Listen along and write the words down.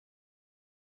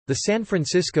The San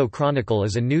Francisco Chronicle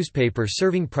is a newspaper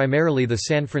serving primarily the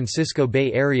San Francisco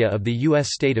Bay Area of the U.S.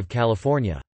 state of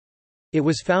California. It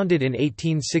was founded in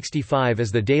 1865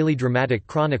 as the Daily Dramatic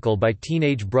Chronicle by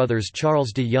teenage brothers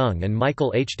Charles de Young and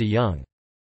Michael H. de Young.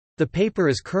 The paper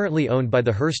is currently owned by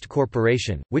the Hearst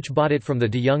Corporation, which bought it from the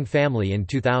de Young family in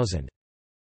 2000.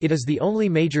 It is the only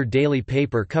major daily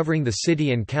paper covering the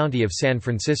city and county of San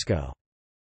Francisco.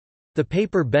 The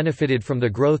paper benefited from the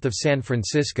growth of San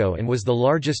Francisco and was the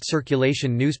largest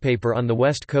circulation newspaper on the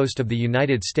west coast of the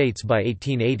United States by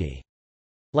 1880.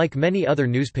 Like many other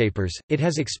newspapers, it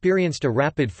has experienced a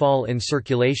rapid fall in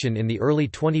circulation in the early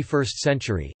 21st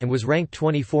century, and was ranked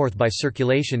 24th by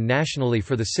circulation nationally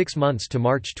for the 6 months to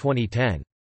March 2010.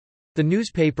 The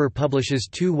newspaper publishes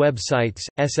two websites,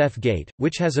 SF Gate,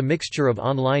 which has a mixture of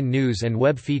online news and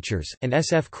web features, and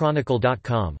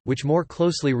sfchronicle.com, which more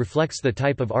closely reflects the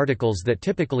type of articles that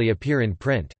typically appear in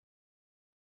print.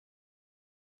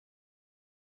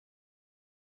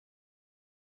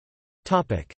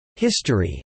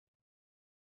 History.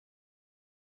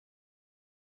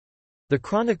 The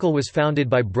Chronicle was founded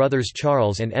by brothers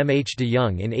Charles and M. H. de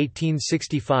Young in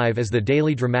 1865 as the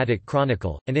Daily Dramatic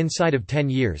Chronicle, and inside of 10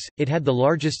 years, it had the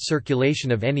largest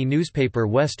circulation of any newspaper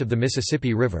west of the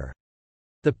Mississippi River.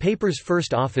 The paper's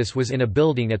first office was in a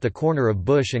building at the corner of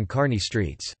Bush and Kearny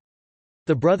Streets.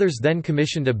 The brothers then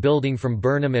commissioned a building from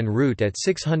Burnham and Root at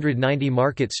 690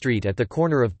 Market Street at the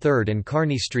corner of 3rd and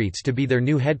Kearny Streets to be their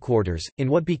new headquarters,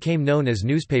 in what became known as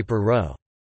Newspaper Row.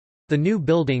 The new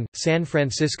building, San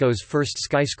Francisco's first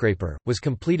skyscraper, was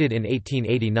completed in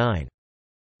 1889.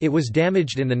 It was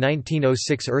damaged in the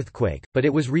 1906 earthquake, but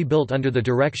it was rebuilt under the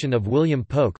direction of William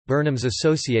Polk, Burnham's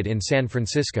associate in San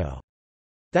Francisco.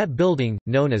 That building,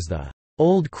 known as the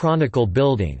Old Chronicle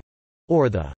Building, or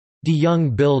the de Young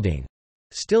Building,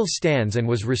 still stands and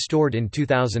was restored in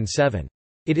 2007.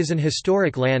 It is an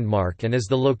historic landmark and is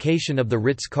the location of the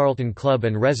Ritz-Carlton Club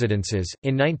and Residences.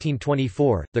 In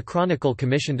 1924, the Chronicle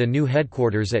commissioned a new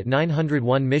headquarters at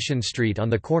 901 Mission Street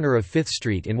on the corner of 5th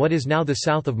Street in what is now the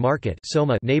South of Market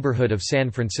 (SoMa) neighborhood of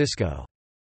San Francisco.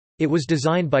 It was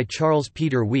designed by Charles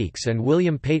Peter Weeks and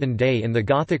William Peyton Day in the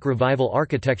Gothic Revival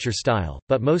architecture style,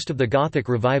 but most of the Gothic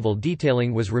Revival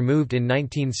detailing was removed in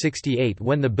 1968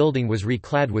 when the building was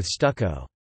reclad with stucco.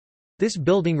 This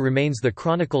building remains the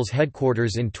Chronicle's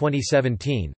headquarters in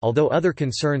 2017, although other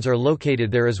concerns are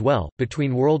located there as well.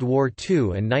 Between World War II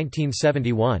and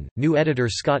 1971, new editor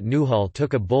Scott Newhall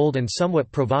took a bold and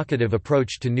somewhat provocative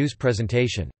approach to news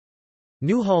presentation.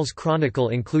 Newhall's Chronicle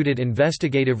included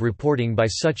investigative reporting by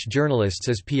such journalists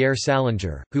as Pierre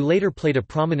Salinger, who later played a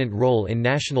prominent role in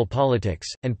national politics,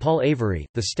 and Paul Avery,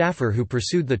 the staffer who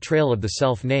pursued the trail of the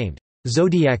self-named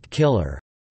Zodiac Killer,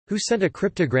 who sent a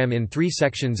cryptogram in 3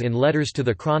 sections in letters to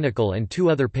the Chronicle and 2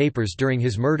 other papers during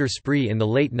his murder spree in the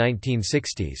late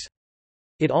 1960s.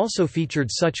 It also featured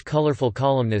such colorful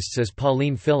columnists as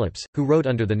Pauline Phillips, who wrote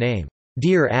under the name,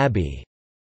 Dear Abby,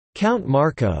 Count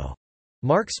Marco,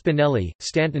 Mark Spinelli,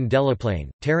 Stanton Delaplane,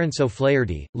 Terence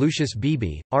O'Flaherty, Lucius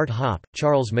Beebe, Art Hoppe,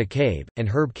 Charles McCabe, and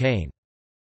Herb Caen.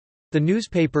 The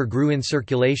newspaper grew in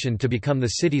circulation to become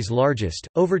the city's largest,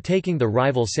 overtaking the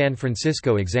rival San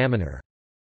Francisco Examiner.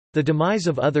 The demise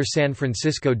of other San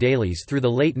Francisco dailies through the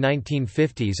late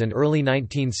 1950s and early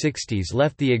 1960s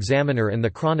left the Examiner and the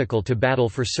Chronicle to battle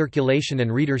for circulation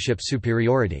and readership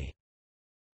superiority.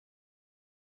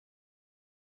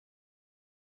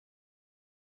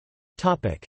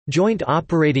 Joint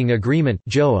Operating Agreement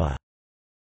 (JOA).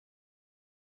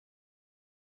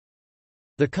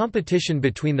 The competition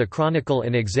between the Chronicle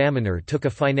and Examiner took a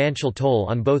financial toll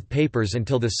on both papers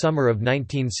until the summer of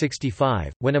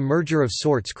 1965, when a merger of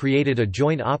sorts created a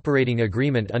joint operating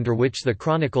agreement under which the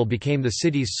Chronicle became the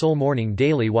city's sole morning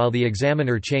daily while the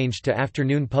Examiner changed to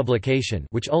afternoon publication,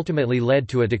 which ultimately led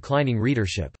to a declining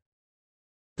readership.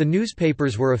 The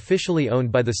newspapers were officially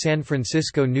owned by the San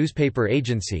Francisco Newspaper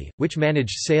Agency, which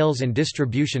managed sales and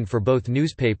distribution for both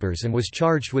newspapers and was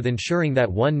charged with ensuring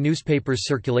that one newspaper's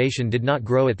circulation did not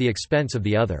grow at the expense of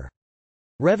the other.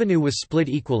 Revenue was split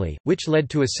equally, which led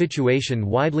to a situation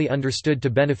widely understood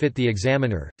to benefit the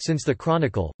Examiner, since the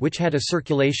Chronicle, which had a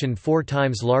circulation 4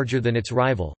 times larger than its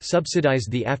rival,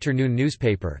 subsidized the afternoon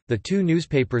newspaper. The two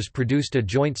newspapers produced a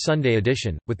joint Sunday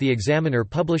edition, with the Examiner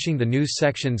publishing the news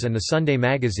sections and the Sunday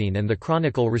magazine and the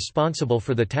Chronicle responsible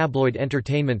for the tabloid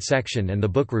entertainment section and the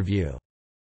book review.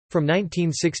 From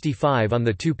 1965 on,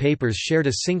 the two papers shared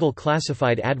a single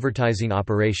classified advertising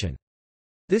operation.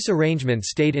 This arrangement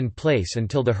stayed in place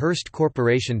until the Hearst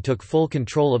Corporation took full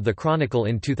control of the Chronicle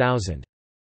in 2000.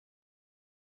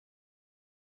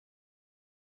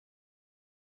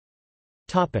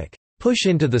 Push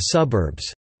into the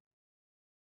suburbs.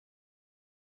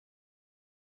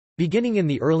 Beginning in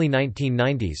the early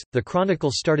 1990s, the Chronicle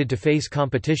started to face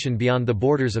competition beyond the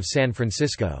borders of San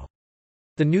Francisco.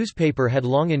 The newspaper had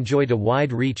long enjoyed a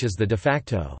wide reach as the de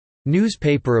facto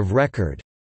newspaper of record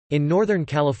in Northern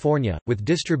California, with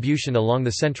distribution along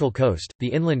the Central Coast, the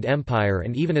Inland Empire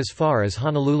and even as far as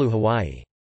Honolulu, Hawaii.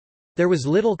 There was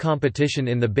little competition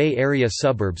in the Bay Area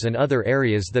suburbs and other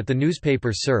areas that the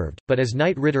newspaper served, but as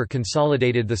Knight Ridder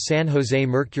consolidated the San Jose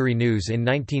Mercury News in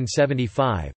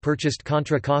 1975, purchased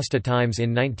Contra Costa Times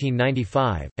in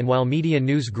 1995, and while Media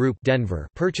News Group Denver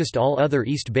purchased all other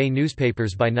East Bay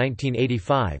newspapers by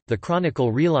 1985, the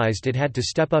Chronicle realized it had to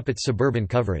step up its suburban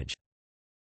coverage.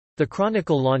 The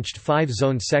Chronicle launched 5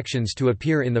 zoned sections to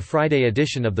appear in the Friday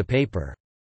edition of the paper.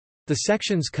 The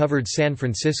sections covered San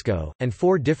Francisco, and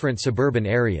 4 different suburban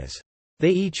areas. They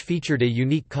each featured a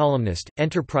unique columnist,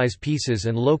 enterprise pieces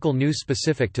and local news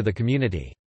specific to the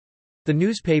community. The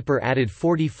newspaper added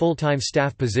 40 full-time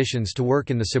staff positions to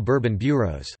work in the suburban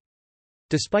bureaus.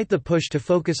 Despite the push to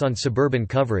focus on suburban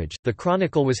coverage, the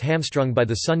Chronicle was hamstrung by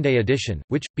the Sunday edition,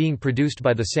 which, being produced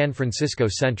by the San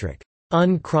Francisco-centric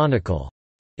Un-Chronicle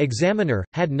Examiner,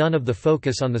 had none of the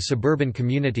focus on the suburban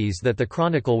communities that the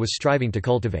Chronicle was striving to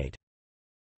cultivate.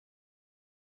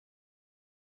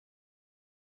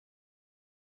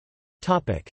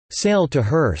 Sale to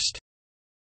Hearst.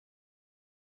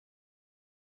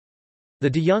 The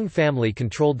DeYoung family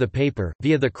controlled the paper,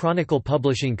 via the Chronicle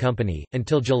Publishing Company,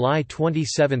 until July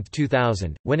 27,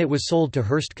 2000, when it was sold to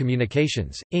Hearst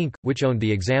Communications, Inc., which owned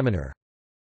the Examiner.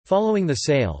 Following the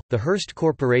sale, the Hearst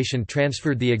Corporation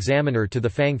transferred the Examiner to the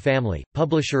Fang family,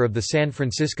 publisher of the San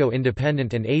Francisco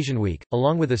Independent and Asian Week,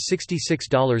 along with a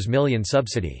 $66 million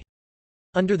subsidy.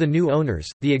 Under the new owners,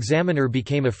 the Examiner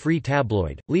became a free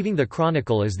tabloid, leaving the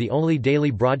Chronicle as the only daily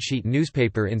broadsheet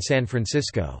newspaper in San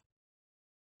Francisco.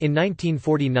 In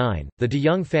 1949, the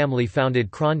DeYoung family founded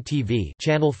Chron TV,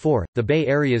 Channel 4, the Bay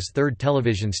Area's third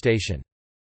television station.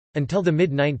 Until the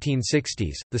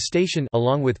mid-1960s, the station,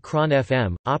 along with Chron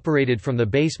FM, operated from the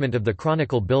basement of the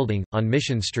Chronicle building, on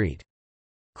Mission Street.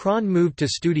 Chron moved to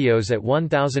studios at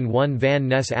 1001 Van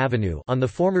Ness Avenue on the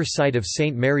former site of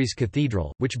St. Mary's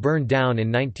Cathedral, which burned down in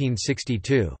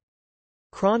 1962.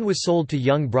 Chron was sold to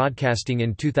Young Broadcasting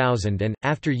in 2000 and,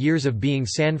 after years of being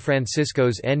San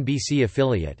Francisco's NBC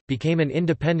affiliate, became an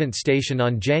independent station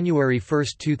on January 1,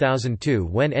 2002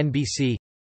 when NBC,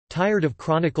 tired of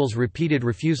Chronicle's repeated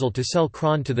refusal to sell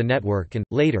Chron to the network and,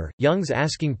 later, Young's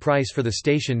asking price for the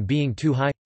station being too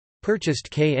high, purchased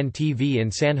KNTV in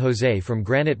San Jose from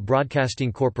Granite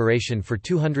Broadcasting Corporation for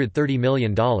 $230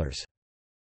 million.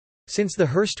 Since the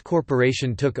Hearst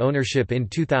Corporation took ownership in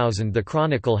 2000, the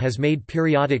Chronicle has made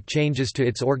periodic changes to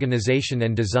its organization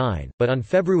and design, but on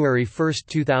February 1,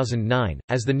 2009,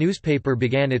 as the newspaper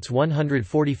began its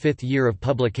 145th year of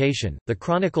publication, the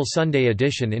Chronicle Sunday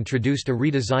edition introduced a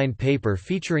redesigned paper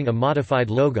featuring a modified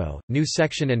logo, new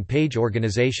section and page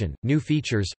organization, new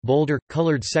features, bolder,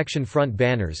 colored section front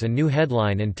banners and new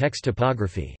headline and text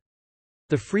typography.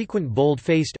 The frequent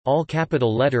bold-faced,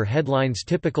 all-capital letter headlines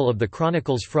typical of the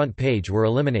Chronicle's front page were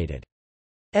eliminated.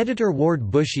 Editor Ward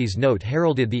Bushy's note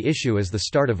heralded the issue as the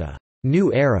start of a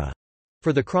 «new era»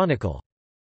 for the Chronicle.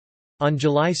 On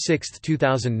July 6,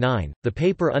 2009, the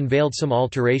paper unveiled some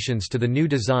alterations to the new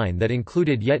design that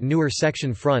included yet newer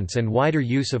section fronts and wider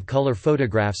use of color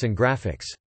photographs and graphics.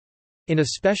 In a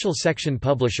special section,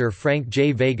 publisher Frank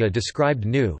J. Vega described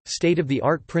new,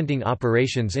 state-of-the-art printing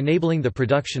operations enabling the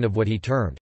production of what he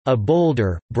termed, "a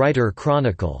bolder, brighter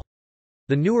Chronicle."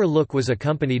 The newer look was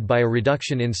accompanied by a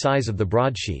reduction in size of the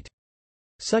broadsheet.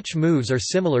 Such moves are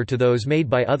similar to those made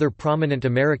by other prominent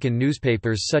American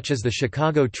newspapers such as the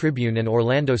Chicago Tribune and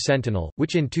Orlando Sentinel,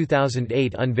 which in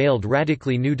 2008 unveiled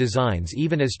radically new designs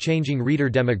even as changing reader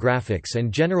demographics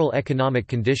and general economic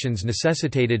conditions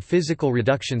necessitated physical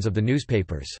reductions of the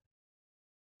newspapers.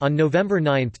 On November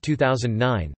 9,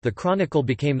 2009, the Chronicle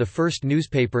became the first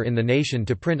newspaper in the nation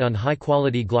to print on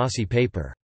high-quality glossy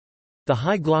paper. The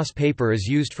high-gloss paper is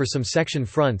used for some section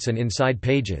fronts and inside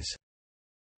pages.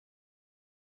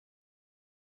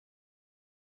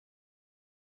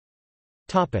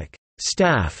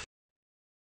 Staff.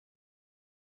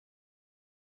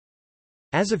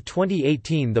 As of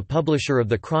 2018, the publisher of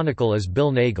the Chronicle is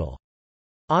Bill Nagel.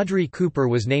 Audrey Cooper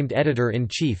was named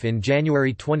editor-in-chief in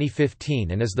January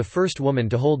 2015 and is the first woman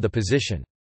to hold the position.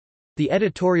 The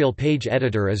editorial page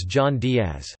editor is John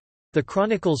Diaz. The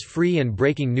Chronicle's free and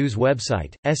breaking news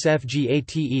website,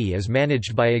 SFGATE, is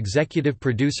managed by executive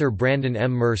producer Brandon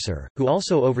M. Mercer, who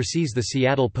also oversees the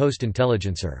Seattle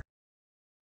Post-Intelligencer.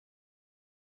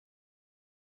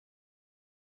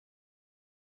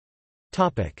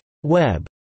 Web.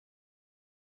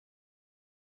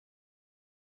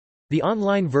 The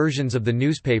online versions of the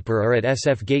newspaper are at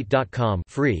sfgate.com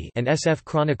free and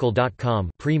sfchronicle.com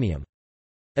premium.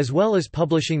 As well as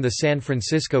publishing the San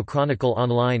Francisco Chronicle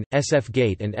online,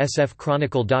 sfgate and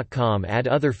sfchronicle.com add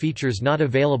other features not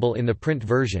available in the print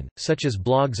version, such as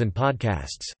blogs and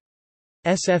podcasts.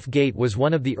 sfgate was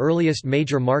one of the earliest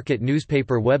major market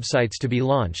newspaper websites to be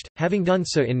launched, having done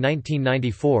so in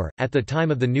 1994, at the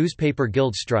time of the Newspaper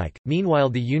Guild strike.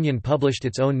 Meanwhile, the union published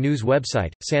its own news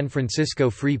website, San Francisco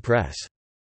Free Press.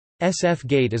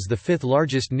 sfgate is the fifth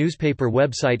largest newspaper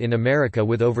website in America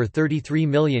with over 33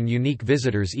 million unique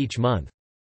visitors each month.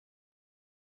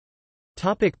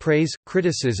 Praise,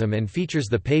 criticism and features.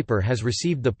 The paper has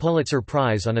received the Pulitzer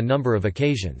Prize on a number of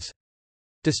occasions.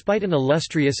 Despite an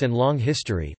illustrious and long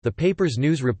history, the paper's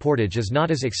news reportage is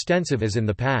not as extensive as in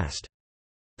the past.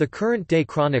 The current-day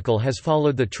Chronicle has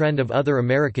followed the trend of other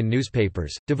American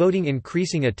newspapers, devoting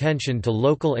increasing attention to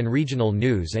local and regional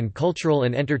news and cultural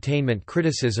and entertainment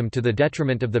criticism to the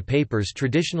detriment of the paper's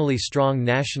traditionally strong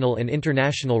national and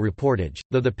international reportage,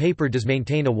 though the paper does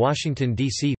maintain a Washington,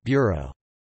 D.C., bureau.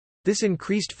 This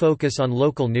increased focus on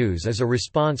local news is a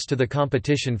response to the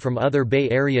competition from other Bay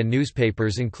Area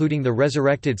newspapers including the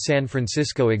resurrected San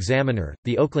Francisco Examiner,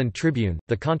 the Oakland Tribune,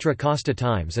 the Contra Costa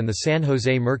Times and the San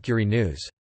Jose Mercury News.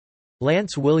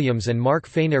 Lance Williams and Mark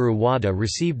Faineru-Wada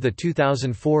received the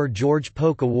 2004 George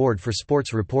Polk Award for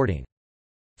sports reporting.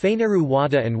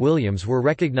 Faineru-Wada and Williams were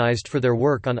recognized for their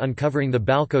work on uncovering the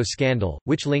Balco scandal,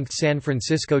 which linked San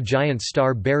Francisco Giants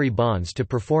star Barry Bonds to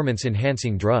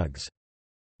performance-enhancing drugs.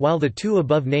 While the two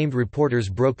above-named reporters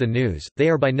broke the news, they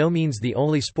are by no means the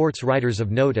only sports writers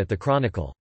of note at the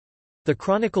Chronicle. The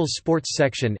Chronicle's sports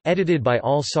section, edited by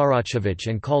Al Sarachevich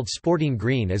and called Sporting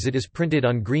Green as it is printed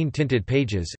on green-tinted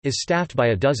pages, is staffed by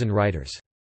a dozen writers.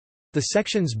 The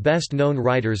section's best-known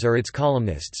writers are its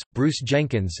columnists, Bruce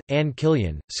Jenkins, Ann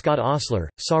Killian, Scott Osler,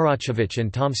 Sarachevich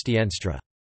and Tom Stienstra.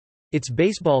 Its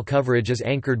baseball coverage is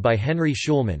anchored by Henry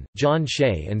Schulman, John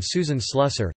Shea and Susan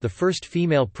Slusser, the first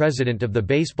female president of the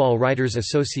Baseball Writers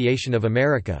Association of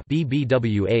America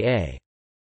 (BBWAA).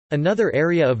 Another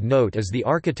area of note is the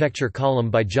architecture column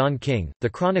by John King. The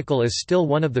Chronicle is still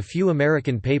one of the few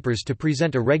American papers to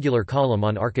present a regular column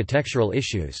on architectural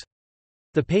issues.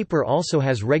 The paper also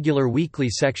has regular weekly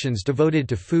sections devoted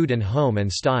to food and home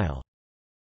and style.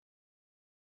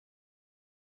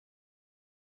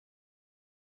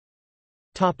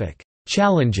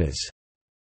 Challenges.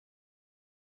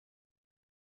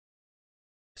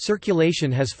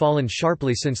 Circulation has fallen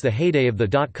sharply since the heyday of the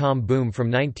dot-com boom from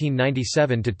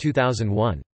 1997 to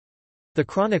 2001. The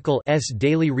Chronicle's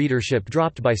daily readership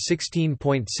dropped by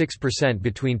 16.6%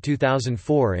 between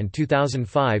 2004 and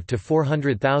 2005 to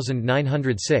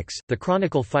 400,906. The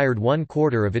Chronicle fired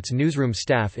 1/4 of its newsroom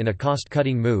staff in a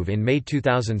cost-cutting move in May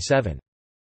 2007.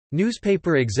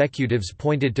 Newspaper executives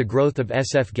pointed to growth of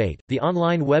sfgate, the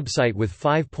online website with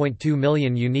 5.2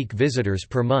 million unique visitors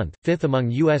per month, fifth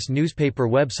among U.S. newspaper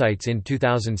websites in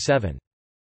 2007.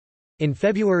 In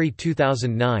February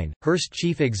 2009, Hearst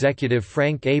chief executive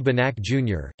Frank A. Banach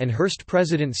Jr., and Hearst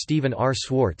president Stephen R.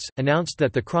 Swartz, announced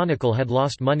that the Chronicle had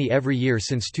lost money every year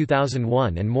since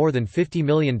 2001 and more than $50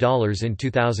 million in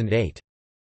 2008.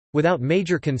 Without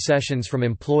major concessions from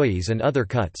employees and other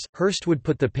cuts, Hearst would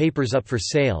put the papers up for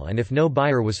sale and if no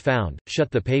buyer was found, shut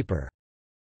the paper.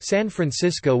 San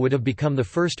Francisco would have become the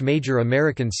first major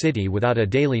American city without a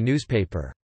daily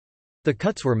newspaper. The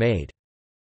cuts were made.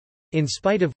 In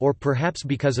spite of, or perhaps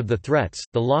because of the threats,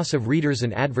 the loss of readers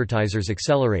and advertisers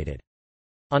accelerated.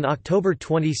 On October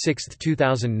 26,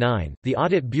 2009, the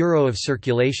Audit Bureau of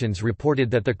Circulations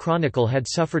reported that the Chronicle had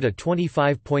suffered a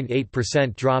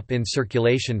 25.8% drop in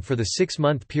circulation for the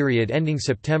 6-month period ending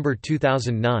September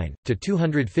 2009, to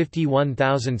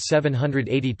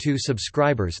 251,782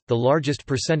 subscribers, the largest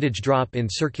percentage drop in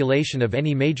circulation of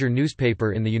any major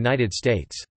newspaper in the United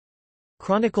States.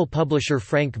 Chronicle publisher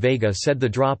Frank Vega said the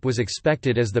drop was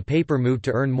expected as the paper moved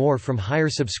to earn more from higher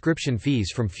subscription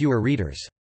fees from fewer readers.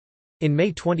 In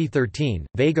May 2013,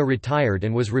 Vega retired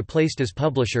and was replaced as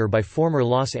publisher by former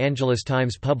Los Angeles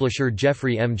Times publisher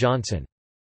Jeffrey M. Johnson.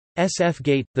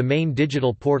 sfgate, the main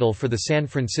digital portal for the San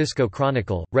Francisco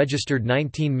Chronicle, registered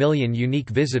 19 million unique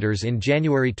visitors in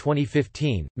January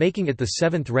 2015, making it the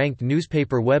 7th-ranked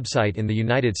newspaper website in the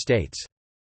United States.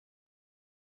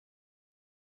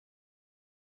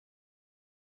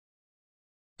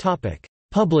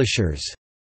 Publishers.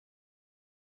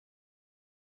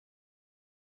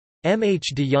 M.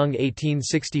 H. DeYoung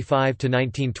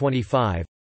 (1865–1925),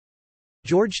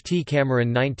 George T.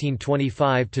 Cameron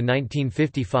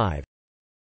 (1925–1955),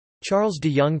 Charles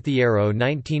DeYoung Thiero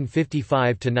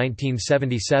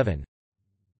 (1955–1977),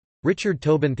 Richard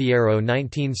Tobin Thiero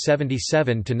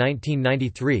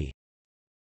 1977–1993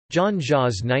 John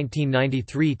Jaws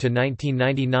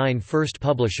 1993–1999 First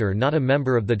publisher not a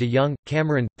member of the de Young,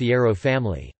 Cameron, Thiero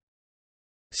family.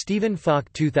 Stephen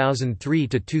Falk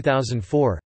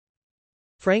 2003–2004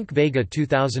 Frank Vega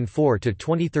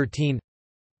 2004–2013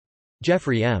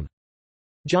 Jeffrey M.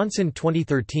 Johnson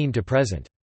 2013 to present.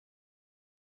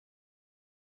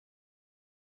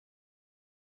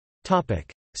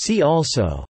 See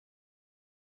also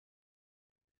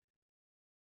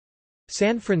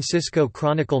San Francisco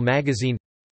Chronicle magazine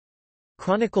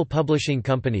Chronicle Publishing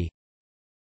Company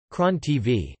Chron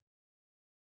TV